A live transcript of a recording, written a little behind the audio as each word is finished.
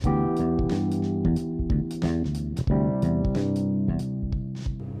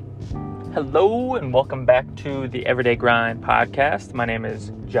Hello and welcome back to the Everyday Grind podcast. My name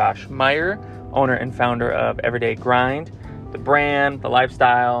is Josh Meyer, owner and founder of Everyday Grind, the brand, the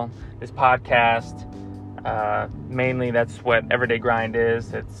lifestyle, this podcast. Mainly that's what Everyday Grind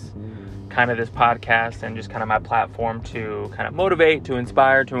is. It's kind of this podcast and just kind of my platform to kind of motivate, to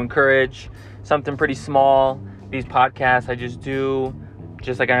inspire, to encourage, something pretty small. These podcasts I just do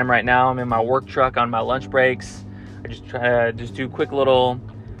just like I am right now. I'm in my work truck on my lunch breaks. I just try to do quick little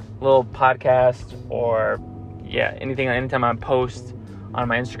podcast or anytime I post on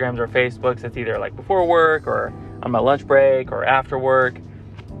my Instagrams or Facebooks. It's either like before work or on my lunch break or after work.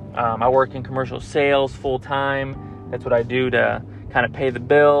 I work in commercial sales full time. That's what I do to kind of pay the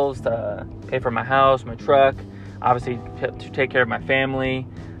bills, to pay for my house, my truck, obviously to take care of my family.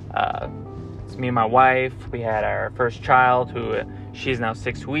 It's me and my wife. We had our first child who she's now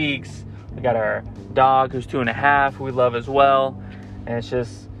 6 weeks. We got our dog who's 2.5 who we love as well. And it's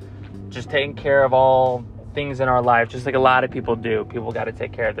just taking care of all things in our life, just like a lot of people do. People got to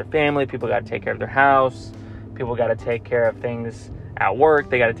take care of their family. People got to take care of their house. People got to take care of things at work.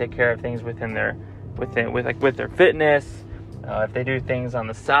 They got to take care of things with their fitness. If they do things on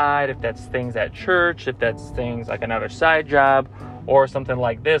the side, if that's things at church, if that's things like another side job or something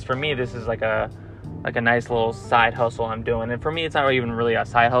like this. For me, this is like a nice little side hustle I'm doing. And for me, it's not even really a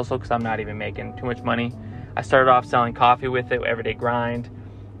side hustle because I'm not even making too much money. I started off selling coffee with it, Everyday Grind.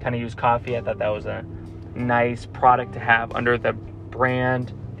 Kind of use coffee. I thought that was a nice product to have under the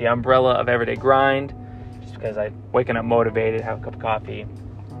brand, the umbrella of Everyday Grind, just because I waking up motivated, have a cup of coffee,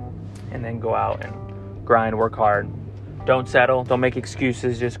 and then go out and grind, work hard. Don't settle, don't make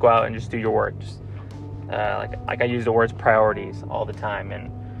excuses, just go out and just do your work. Just like I use the words priorities all the time,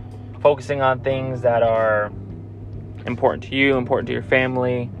 and focusing on things that are important to you, important to your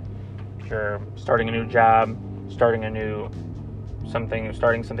family. If you're starting a new job, starting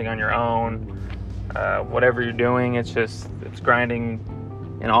something on your own, whatever you're doing, it's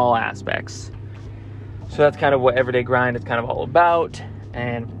grinding in all aspects. So that's kind of what Everyday Grind is kind of all about.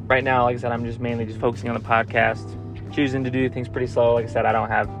 And right now, like I said, I'm just mainly focusing on the podcast, choosing to do things pretty slow. Like I said, I don't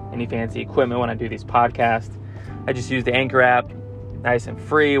have any fancy equipment when I do these podcasts. I just use the Anchor app, nice and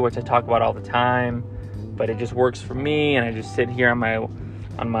free, which I talk about all the time, but it just works for me. And I just sit here on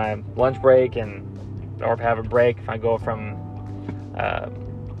my lunch break, or if I have a break, if I go from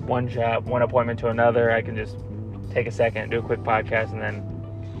one appointment to another, I can just take a second, do a quick podcast, and then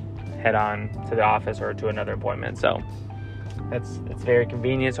head on to the office or to another appointment. So it's very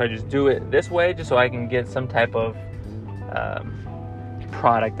convenient. So I just do it this way, just so I can get some type of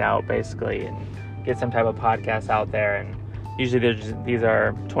product out, basically, and get some type of podcast out there. And usually these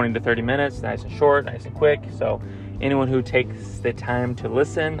are 20 to 30 minutes, nice and short, nice and quick. So anyone who takes the time to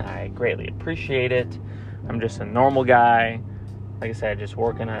listen, I greatly appreciate it. I'm just a normal guy. Like I said, just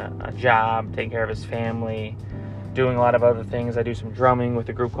working a job, taking care of his family, doing a lot of other things. I do some drumming with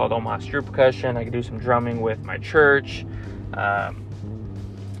a group called Omaha Street Percussion. I can do some drumming with my church. Again,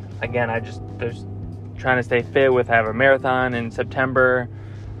 there's trying to stay fit I have a marathon in September.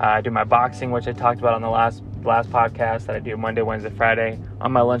 I do my boxing, which I talked about on the last podcast that I do Monday, Wednesday, Friday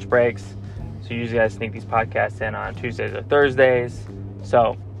on my lunch breaks. So usually I sneak these podcasts in on Tuesdays or Thursdays.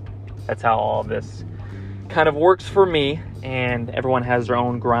 So that's how all of this kind of works for me. And everyone has their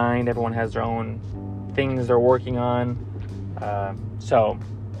own grind. Everyone has their own things they're working on. So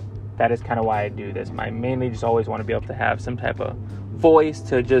that is kind of why I do this. I mainly just always want to be able to have some type of voice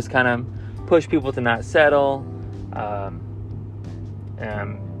to just kind of push people to not settle.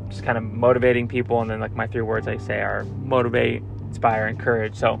 Just kind of motivating people. And then like my 3 words I say are motivate, inspire,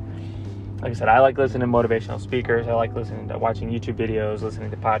 encourage. So like I said, I like listening to motivational speakers. I like watching YouTube videos,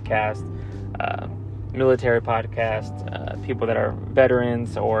 listening to podcasts, military podcasts, people that are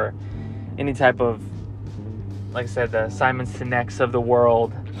veterans, or any type of, like I said, the Simon Sinek's of the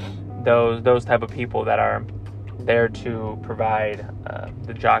world, those type of people that are there to provide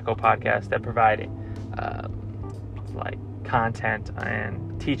the Jocko podcast, that provide like content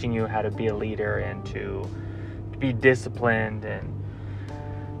and teaching you how to be a leader and to be disciplined and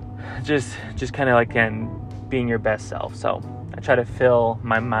just kind of like being your best self. So I try to fill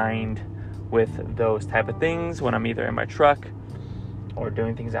my mind with those type of things when I'm either in my truck or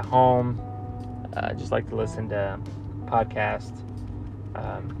doing things at home. I just like to listen to podcasts,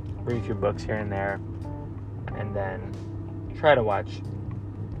 read a few books here and there, and then try to watch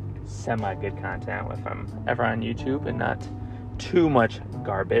semi-good content if I'm ever on YouTube and not too much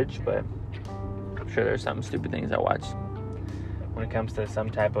garbage, but I'm sure there's some stupid things I watch when it comes to some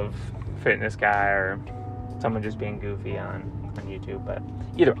type of fitness guy or someone just being goofy on YouTube, but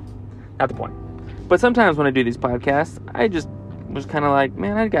either way, not the point. But sometimes when I do these podcasts, I just was kind of like,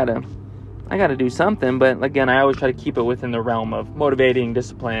 man, I gotta I got to do something. But again, I always try to keep it within the realm of motivating,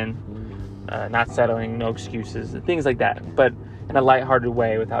 discipline, not settling, no excuses, things like that. But in a lighthearted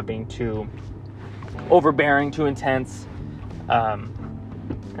way without being too overbearing, too intense.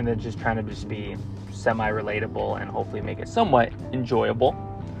 And then just trying to just be semi-relatable and hopefully make it somewhat enjoyable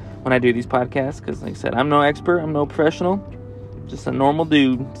when I do these podcasts. Because like I said, I'm no expert, I'm no professional. Just a normal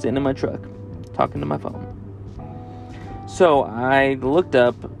dude sitting in my truck talking to my phone. So I looked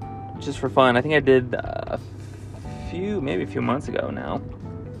up, just for fun, I think I did maybe a few months ago now.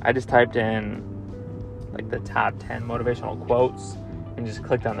 I just typed in like the top 10 motivational quotes and just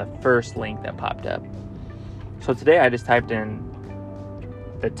clicked on the first link that popped up. So today I just typed in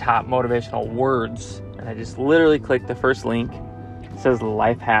the top motivational words, and I just literally clicked the first link. It says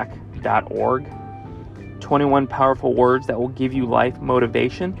lifehack.org. 21 powerful words that will give you life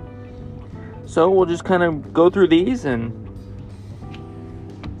motivation. So we'll just kind of go through these, and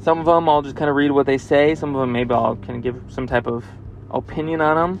some of them I'll just kind of read what they say. Some of them maybe I'll kind of give some type of opinion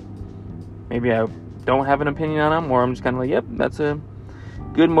on them. Maybe I don't have an opinion on them, or I'm just kind of like, yep, that's a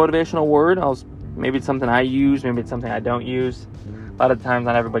good motivational word. Maybe it's something I use, maybe it's something I don't use. A lot of times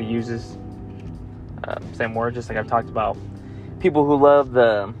not everybody uses same word, just like I've talked about people who love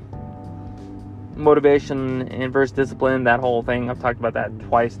the motivation versus discipline, that whole thing. I've talked about that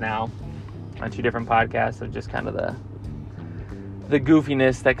twice now on 2 different podcasts of just kind of the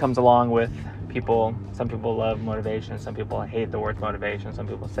goofiness that comes along with people. Some people love motivation, some people hate the word motivation, some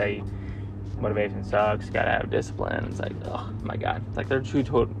people say motivation sucks, you gotta have discipline. It's like, oh my god, it's like they're two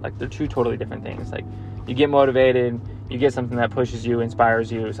totally different things. Like, you get motivated, you get something that pushes you,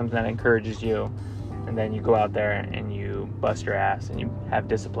 inspires you, something that encourages you, and then you go out there and you bust your ass and you have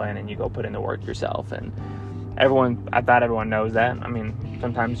discipline and you go put in the work yourself. And I thought everyone knows that. I mean,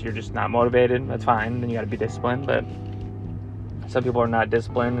 sometimes you're just not motivated, that's fine, then you gotta be disciplined. But some people are not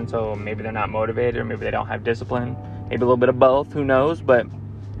disciplined, and so maybe they're not motivated, or maybe they don't have discipline, maybe a little bit of both, who knows. But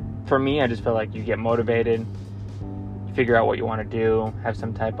for me, I just feel like you get motivated, you figure out what you want to do, have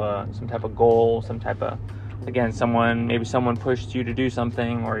some type of goal, again, someone pushed you to do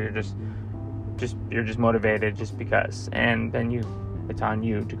something, or you're just motivated just because. And then it's on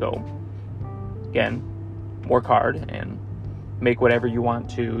you to go, again, work hard and make whatever you want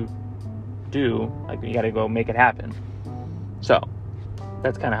to do. Like, you got to go make it happen. So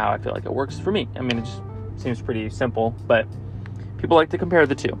that's kind of how I feel like it works for me. I mean, it just seems pretty simple, but people like to compare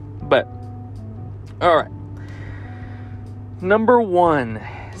the two. But all right, number 1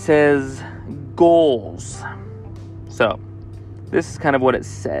 says goals. So this is kind of what it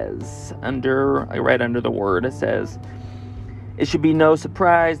says right under the word. It says, it should be no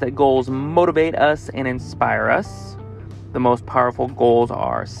surprise that goals motivate us and inspire us. The most powerful goals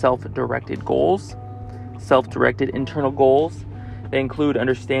are self-directed goals, self-directed internal goals. They include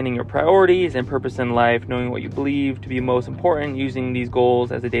understanding your priorities and purpose in life, knowing what you believe to be most important, using these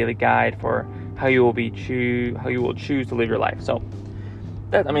goals as a daily guide for how you will choose to live your life. So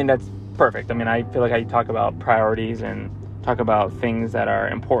that's perfect. I mean, I feel like I talk about priorities and talk about things that are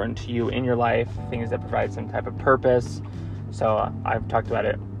important to you in your life, things that provide some type of purpose. So I've talked about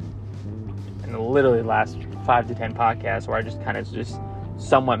it in literally the last 5 to 10 podcasts, where I just kind of just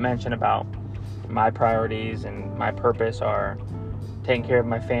somewhat mention about my priorities and my purpose are taking care of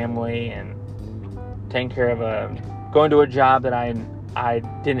my family and taking care of going to a job that I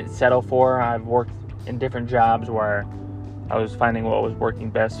didn't settle for. I've worked in different jobs where I was finding what was working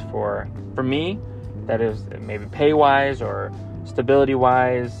best for me. That is maybe pay-wise or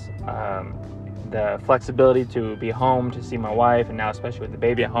stability-wise, the flexibility to be home to see my wife, and now especially with the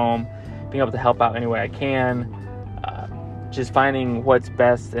baby at home, being able to help out any way I can. Just finding what's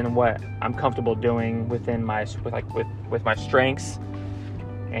best and what I'm comfortable doing within with my strengths.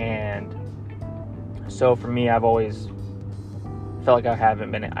 And so for me, I've always felt like I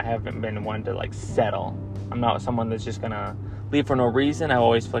haven't been one to like settle. I'm not someone that's just gonna leave for no reason. I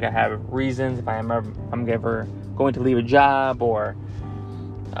always feel like I have reasons if I'm ever going to leave a job or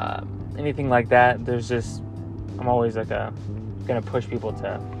anything like that. I'm always gonna push people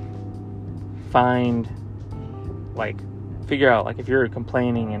to figure out, like, if you're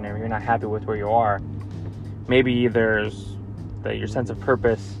complaining and you're not happy with where you are, maybe your sense of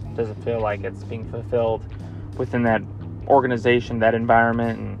purpose doesn't feel like it's being fulfilled within that organization, that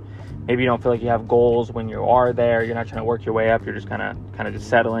environment, and maybe you don't feel like you have goals when you are there. You're not trying to work your way up. You're just kind of just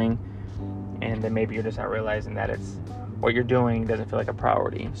settling, and then maybe you're just not realizing that it's what you're doing doesn't feel like a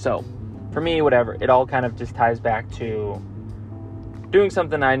priority. So for me, whatever, it all kind of just ties back to doing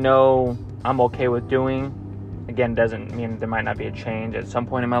something I know I'm okay with doing, again, doesn't mean there might not be a change at some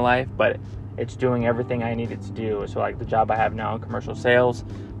point in my life, but it's doing everything I need it to do. So like the job I have now in commercial sales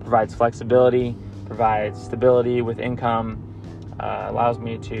provides flexibility, provides stability with income, allows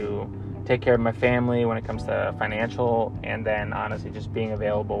me to take care of my family when it comes to financial, and then honestly just being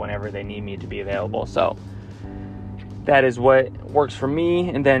available whenever they need me to be available. So that is what works for me.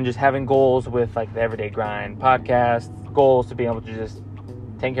 And then just having goals with like the Everyday Grind podcast, goals to be able to just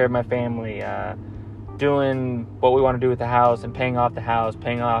take care of my family, doing what we want to do with the house and paying off the house,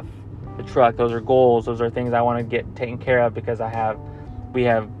 paying off the truck. Those are goals. Those are things I want to get taken care of, because we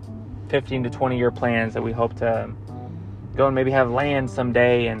have 15 to 20 year plans that we hope to go and maybe have land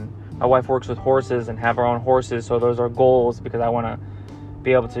someday. And my wife works with horses and have our own horses. So those are goals, because I want to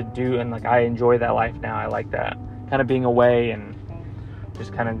be able to do, and like I enjoy that life now. I like that kind of being away and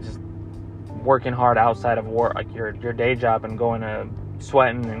just kind of just working hard outside of work, like your day job, and going to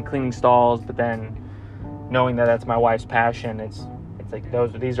sweating and cleaning stalls, but then knowing that that's my wife's passion. It's like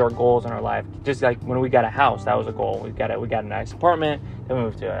these are goals in our life. Just like when we got a house, that was a goal. We got a nice apartment, then we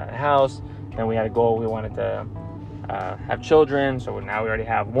moved to a house, then we had a goal. We wanted to have children, so now we already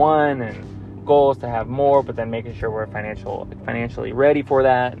have one, and goals to have more, but then making sure we're financially ready for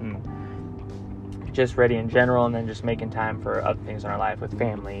that, and just ready in general, and then just making time for other things in our life with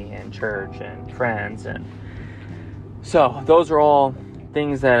family and church and friends. And so those are all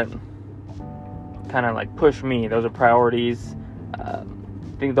things that kind of like push me. Those are priorities. I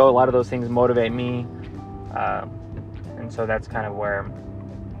think though a lot of those things motivate me, and so that's kind of where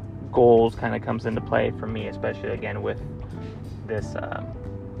goals kind of comes into play for me, especially again with this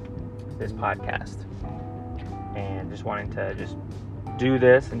podcast, and just wanting to just do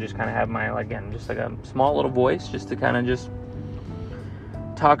this and just kind of have my, again, just like a small little voice, just to kind of just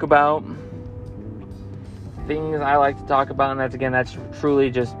talk about things I like to talk about. And that's truly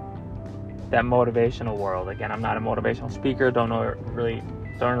just that motivational world. Again, I'm not a motivational speaker. Don't really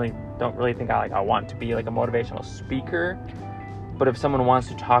think I want to be like a motivational speaker. But if someone wants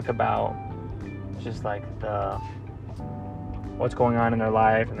to talk about just like what's going on in their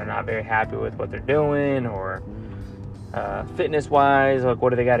life, and they're not very happy with what they're doing, or fitness wise, like what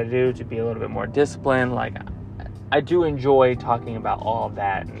do they got to do to be a little bit more disciplined, like I do enjoy talking about all of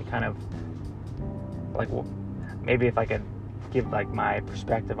that, and kind of like maybe if I could give like my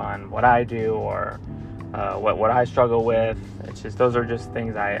perspective on what I do, or what I struggle with. It's just, those are just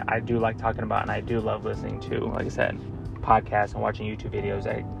things I do like talking about, and I do love listening to, like I said, podcasts and watching YouTube videos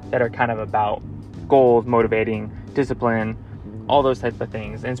that are kind of about goals, motivating, discipline, all those types of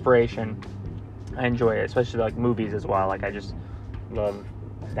things, inspiration. I enjoy it, especially like movies as well. Like I just love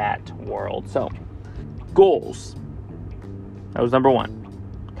that world. So goals, that was number one.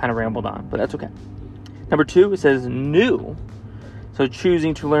 Kind of rambled on, but that's okay. Number two, it says new. So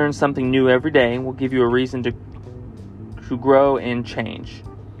choosing to learn something new every day will give you a reason to grow and change.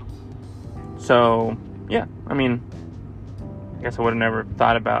 So yeah, I mean, I guess I would have never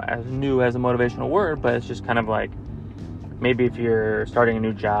thought about as new as a motivational word, but it's just kind of like, maybe if you're starting a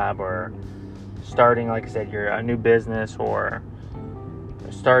new job, or starting, like I said, a new business, or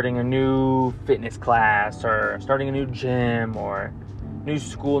starting a new fitness class, or starting a new gym, or new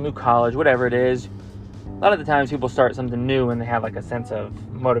school, new college, whatever it is. A lot of the times people start something new and they have like a sense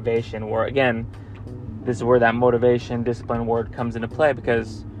of motivation, where again, this is where that motivation, discipline word comes into play,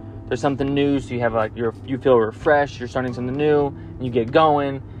 because there's something new, so you have like you feel refreshed, you're starting something new, and you get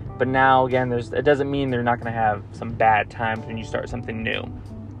going. But now again, it doesn't mean they're not going to have some bad times when you start something new.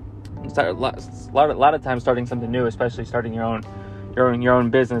 A lot of times starting something new, especially starting your own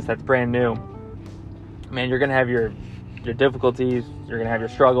business that's brand new, man, you're going to have your difficulties, you're going to have your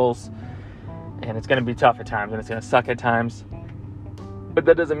struggles, and it's going to be tough at times, and it's going to suck at times. But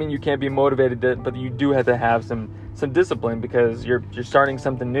that doesn't mean you can't be motivated, but you do have to have some discipline, because you're starting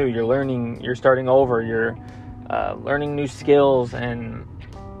something new, you're starting over, you're learning new skills, and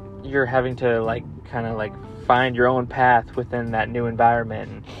you're having to like kind of like find your own path within that new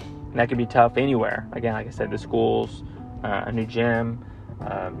environment. And that can be tough anywhere. Again, like I said, the schools, a new gym,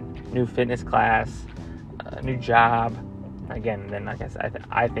 new fitness class, a new job. Again, then like I said,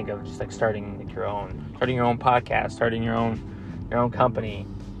 I think of just like starting your own podcast, starting your own company,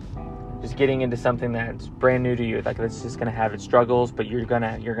 just getting into something that's brand new to you. Like it's just gonna have its struggles, but you're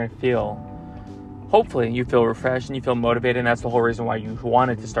gonna feel, hopefully you feel refreshed and you feel motivated, and that's the whole reason why you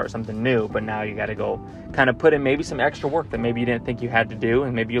wanted to start something new. But now you got to go kind of put in maybe some extra work that maybe you didn't think you had to do,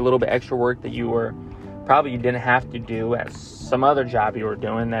 and maybe a little bit extra work that you didn't have to do at some other job you were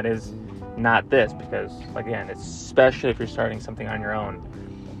doing that is not this. Because again, it's especially if you're starting something on your own,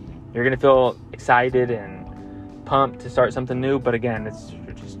 you're going to feel excited and pumped to start something new. But again, it's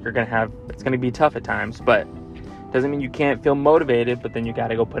going to be tough at times, but Doesn't mean you can't feel motivated, but then you got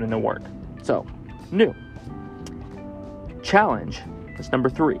to go put in the work. So, new. Challenge. That's number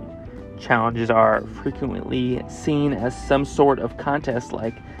 3. Challenges are frequently seen as some sort of contest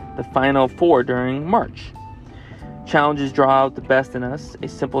like the Final Four during March. Challenges draw out the best in us. A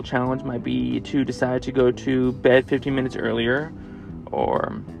simple challenge might be to decide to go to bed 15 minutes earlier,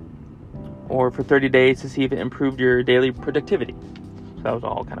 or for 30 days to see if it improved your daily productivity. So that was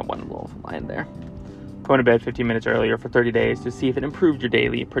all kind of one little line there. Going to bed 15 minutes earlier for 30 days to see if it improved your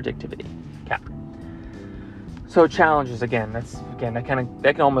daily productivity. Okay. So challenges, again, that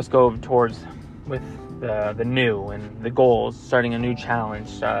can almost go towards with the new and the goals, starting a new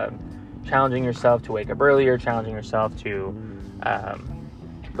challenge, challenging yourself to wake up earlier, challenging yourself to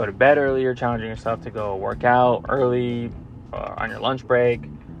go to bed earlier, challenging yourself to go work out early on your lunch break,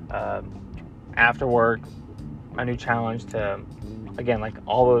 after work, a new challenge to, again, like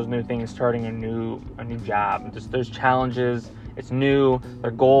all those new things, starting a new job. Just there's challenges. It's new.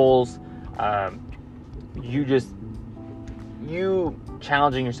 They're goals. You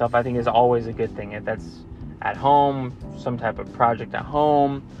challenging yourself, I think, is always a good thing. If that's at home, some type of project at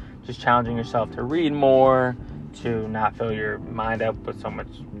home, just challenging yourself to read more, to not fill your mind up with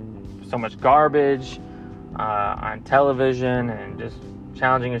so much garbage on television, and just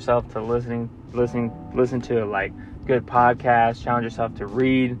challenging yourself to listen to like good podcasts, challenge yourself to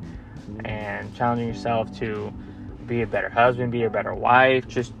read, and challenging yourself to be a better husband, be a better wife,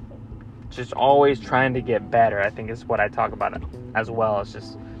 just always trying to get better. I think is what I talk about as well. It's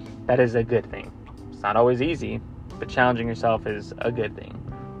just, that is a good thing. It's not always easy, but challenging yourself is a good thing.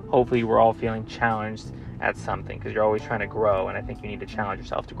 Hopefully we're all feeling challenged at something, because you're always trying to grow, and I think you need to challenge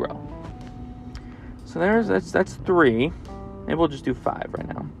yourself to grow. So that's 3. Maybe we'll just do 5 right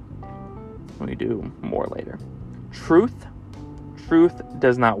now. Let me do more later. Truth. Truth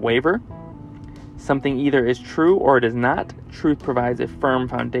does not waver. Something either is true or it is not. Truth provides a firm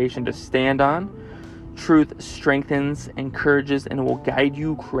foundation to stand on. Truth strengthens, encourages, and will guide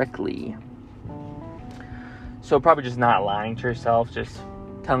you correctly. So probably just not lying to yourself, just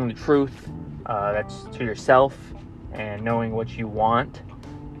telling the truth. That's to yourself, and knowing what you want,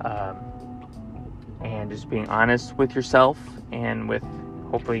 and just being honest with yourself and with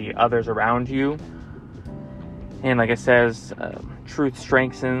hopefully others around you. And like it says, truth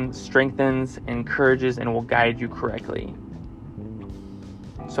strengthens, encourages, and will guide you correctly.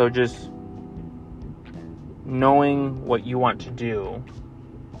 So just knowing what you want to do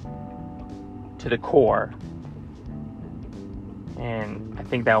to the core. And I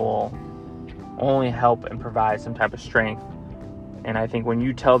think that will only help and provide some type of strength. And I think when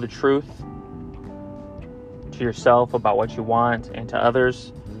you tell the truth to yourself about what you want and to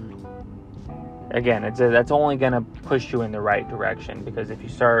others, again, that's only going to push you in the right direction. Because if you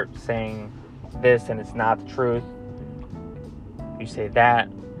start saying this and it's not the truth, you say that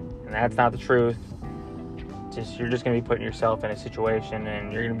and that's not the truth, you're just going to be putting yourself in a situation,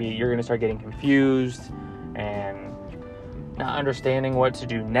 and you're going to start getting confused and not understanding what to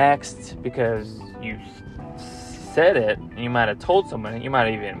do next, because you said it, and you might have told someone, you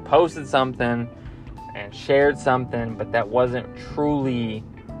might have even posted something and shared something, but that wasn't truly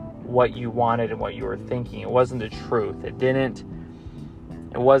what you wanted and what you were thinking. It wasn't the truth. It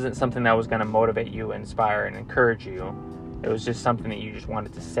wasn't something that was going to motivate you, inspire, and encourage you. It was just something that you just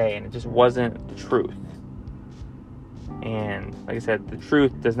wanted to say, and it just wasn't the truth. And like I said, the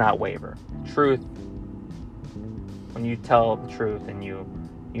truth does not waver. Truth, when you tell the truth and you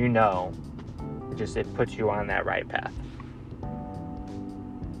know, it puts you on that right path.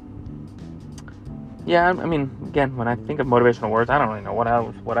 Yeah, I mean, again, when I think of motivational words, I don't really know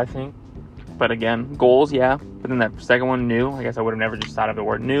what I think. But again, goals, yeah. But then that second one, new, I guess I would have never just thought of the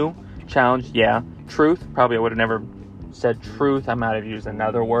word new. Challenge, yeah. Truth, probably I would have never said truth. I might have used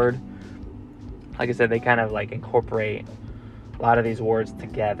another word. Like I said, they kind of like incorporate a lot of these words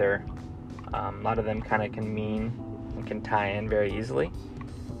together. A lot of them kind of can mean and can tie in very easily.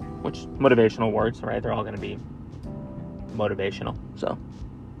 Which, motivational words, right? They're all going to be motivational. So,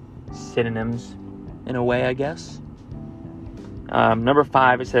 synonyms in a way, I guess. Number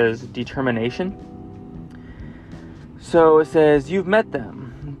 5, it says determination. So it says, you've met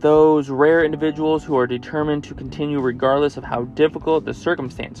them, those rare individuals who are determined to continue regardless of how difficult the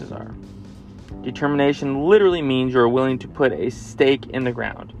circumstances are. Determination literally means you're willing to put a stake in the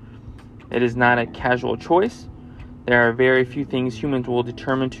ground. It is not a casual choice. There are very few things humans will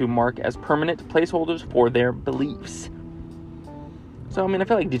determine to mark as permanent placeholders for their beliefs. So, I mean, I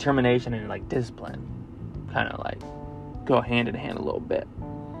feel like determination and like discipline kind of like go hand in hand a little bit.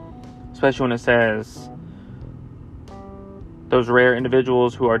 Especially when it says those rare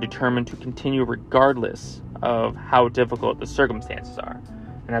individuals who are determined to continue regardless of how difficult the circumstances are.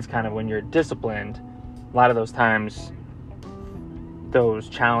 And that's kind of when you're disciplined. A lot of those times, those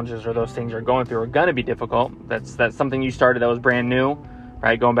challenges or those things you're going through are going to be difficult. That's something you started that was brand new,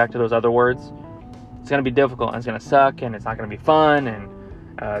 right? Going back to those other words. It's going to be difficult, and it's going to suck, and it's not going to be fun, and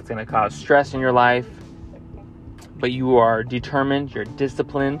it's going to cause stress in your life. But you are determined, you're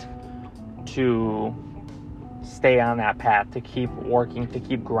disciplined to stay on that path, to keep working, to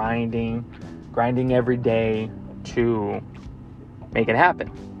keep grinding every day to make it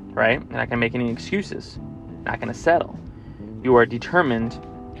happen, right? You're not going to make any excuses. Not going to settle. You are determined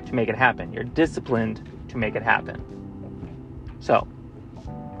to make it happen. You're disciplined to make it happen. So,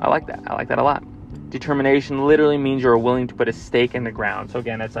 I like that. I like that a lot. Determination literally means you're willing to put a stake in the ground. So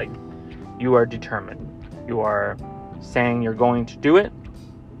again, it's like you are determined. You are saying you're going to do it,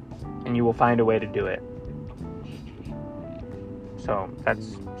 and you will find a way to do it. So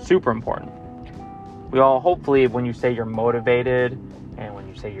that's super important. We all, hopefully, when you say you're motivated, and when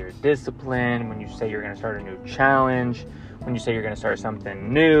you say you're disciplined, when you say you're going to start a new challenge, when you say you're going to start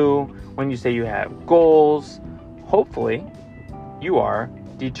something new, when you say you have goals, hopefully you are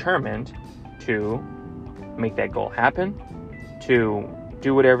determined to make that goal happen, to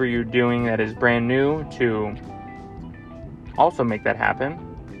do whatever you're doing that is brand new, to also make that happen.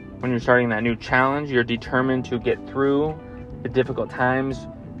 When you're starting that new challenge, you're determined to get through the difficult times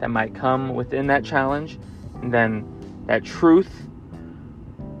that might come within that challenge. And then that truth,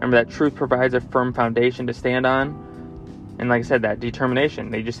 remember that truth provides a firm foundation to stand on. And like I said, that determination,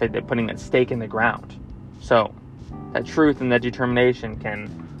 they just said they're putting that stake in the ground. So that truth and that determination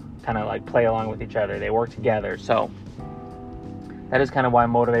can kind of like play along with each other. They work together. So that is kind of why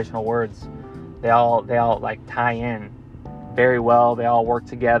motivational words, they all like tie in very well. They all work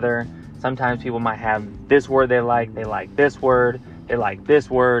together. Sometimes people might have this word they like this word, they like this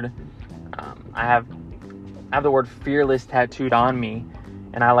word. I have the word fearless tattooed on me,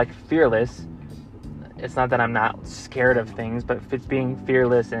 and I like fearless. It's not that I'm not scared of things, but it's being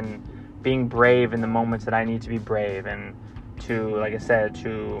fearless and being brave in the moments that I need to be brave, and to, like I said,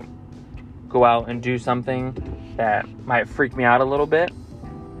 to go out and do something that might freak me out a little bit,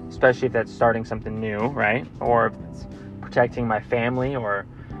 especially if that's starting something new, right? Or if it's protecting my family, or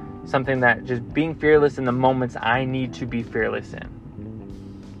something that just being fearless in the moments I need to be fearless in.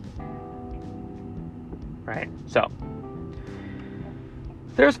 Right? So,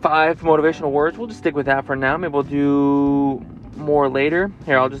 there's 5 motivational words. We'll just stick with that for now. Maybe we'll do more later.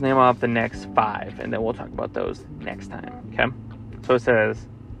 Here, I'll just name off the next 5, and then we'll talk about those next time. Okay? So it says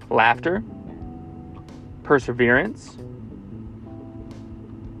laughter, perseverance,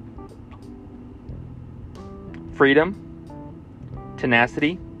 freedom,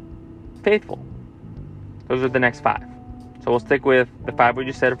 tenacity, faithful. Those are the next 5. So we'll stick with the 5 we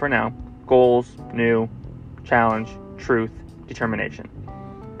just said for now. Goals, new, challenge, truth, determination.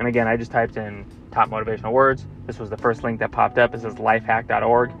 And again, I just typed in top motivational words. This was the first link that popped up. It says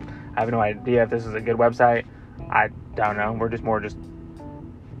lifehack.org. I have no idea if this is a good website. I don't know. We're just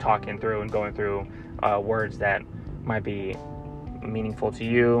talking through and going through words that might be meaningful to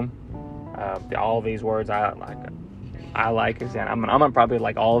you. All of these words I like. Again, I'm gonna probably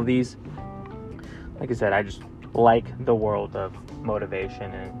like all of these. Like I said, I just like the world of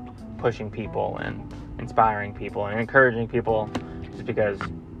motivation and pushing people and inspiring people and encouraging people, just because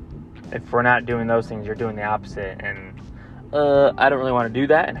if we're not doing those things, you're doing the opposite. And I don't really want to do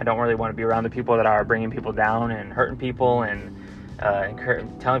that, and I don't really want to be around the people that are bringing people down and hurting people and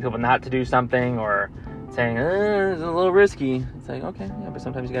telling people not to do something, or saying it's a little risky. It's like, okay, yeah, but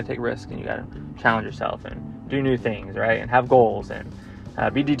sometimes you gotta take risks and you gotta challenge yourself and do new things, right? And have goals and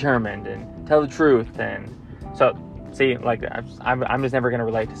be determined and tell the truth. And so, see, like I'm just never gonna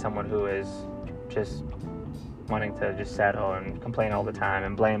relate to someone who is just wanting to just settle and complain all the time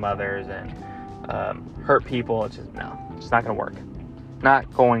and blame others and hurt people. It's just not gonna work.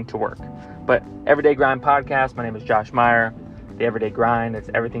 Not going to work. But Everyday Grind Podcast. My name is Josh Meyer. The Everyday Grind. It's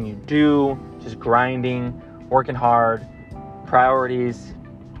everything you do. Just grinding, working hard, priorities,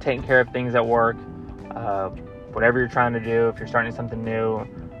 taking care of things at work, whatever you're trying to do. If you're starting something new,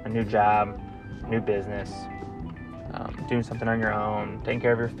 a new job, new business, doing something on your own, taking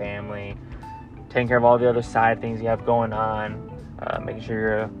care of your family, taking care of all the other side things you have going on, making sure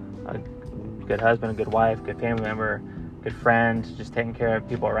you're a good husband, a good wife, good family member, good friend, just taking care of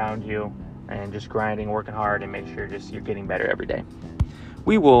people around you, and just grinding, working hard, and make sure you're getting better every day.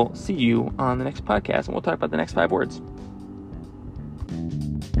 We will see you on the next podcast, and we'll talk about the next 5 words.